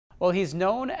Well, he's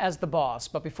known as the boss,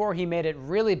 but before he made it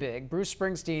really big, Bruce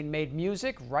Springsteen made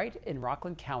music right in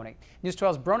Rockland County. News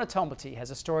 12's Brona Tomblety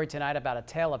has a story tonight about a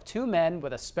tale of two men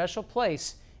with a special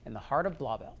place in the heart of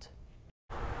Blauvelt.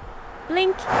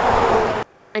 Blink,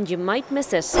 and you might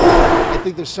miss it. I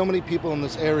think there's so many people in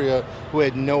this area who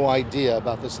had no idea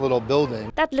about this little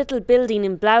building. That little building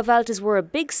in Blauvelt is where a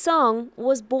big song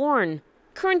was born.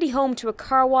 Currently home to a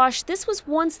car wash, this was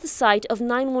once the site of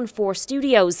 914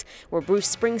 Studios, where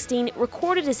Bruce Springsteen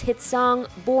recorded his hit song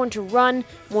Born to Run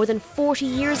more than 40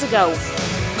 years ago.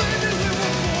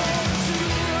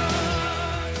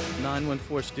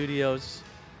 914 Studios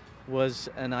was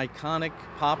an iconic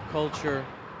pop culture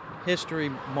history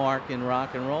mark in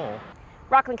rock and roll.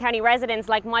 Rockland County residents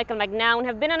like Michael McNown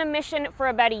have been on a mission for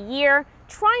about a year,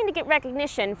 trying to get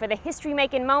recognition for the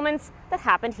history-making moments that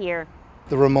happened here.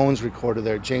 The Ramones recorded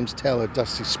there, James Taylor,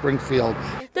 Dusty Springfield.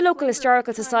 The local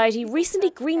historical society recently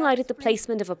greenlighted the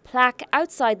placement of a plaque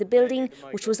outside the building,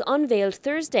 which was unveiled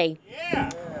Thursday.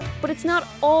 But it's not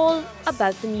all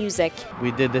about the music.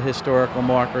 We did the historical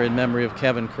marker in memory of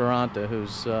Kevin Caranta,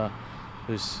 who's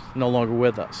no longer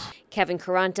with us. Kevin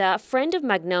Caranta, a friend of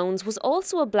McNown's, was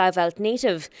also a Blauvelt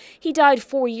native. He died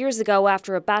 4 years ago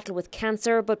after a battle with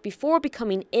cancer, but before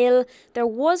becoming ill, there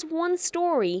was one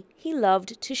story he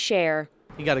loved to share.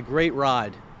 He got a great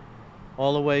ride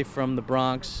all the way from the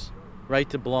Bronx right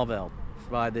to Blauvelt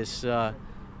by this,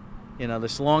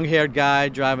 this long-haired guy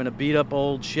driving a beat-up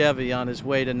old Chevy on his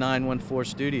way to 914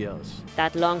 Studios.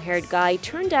 That long-haired guy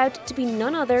turned out to be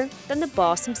none other than the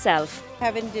boss himself.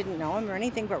 Kevin didn't know him or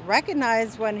anything, but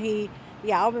recognized when the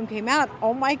album came out,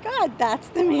 oh my God, that's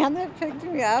the man that picked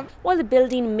me up. While the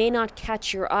building may not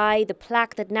catch your eye, the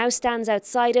plaque that now stands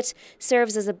outside it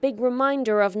serves as a big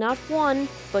reminder of not one,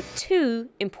 but two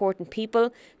important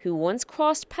people who once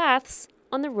crossed paths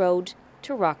on the road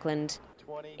to Rockland.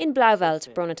 In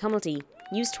Blauvelt, Brona Tomblety,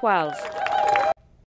 News 12.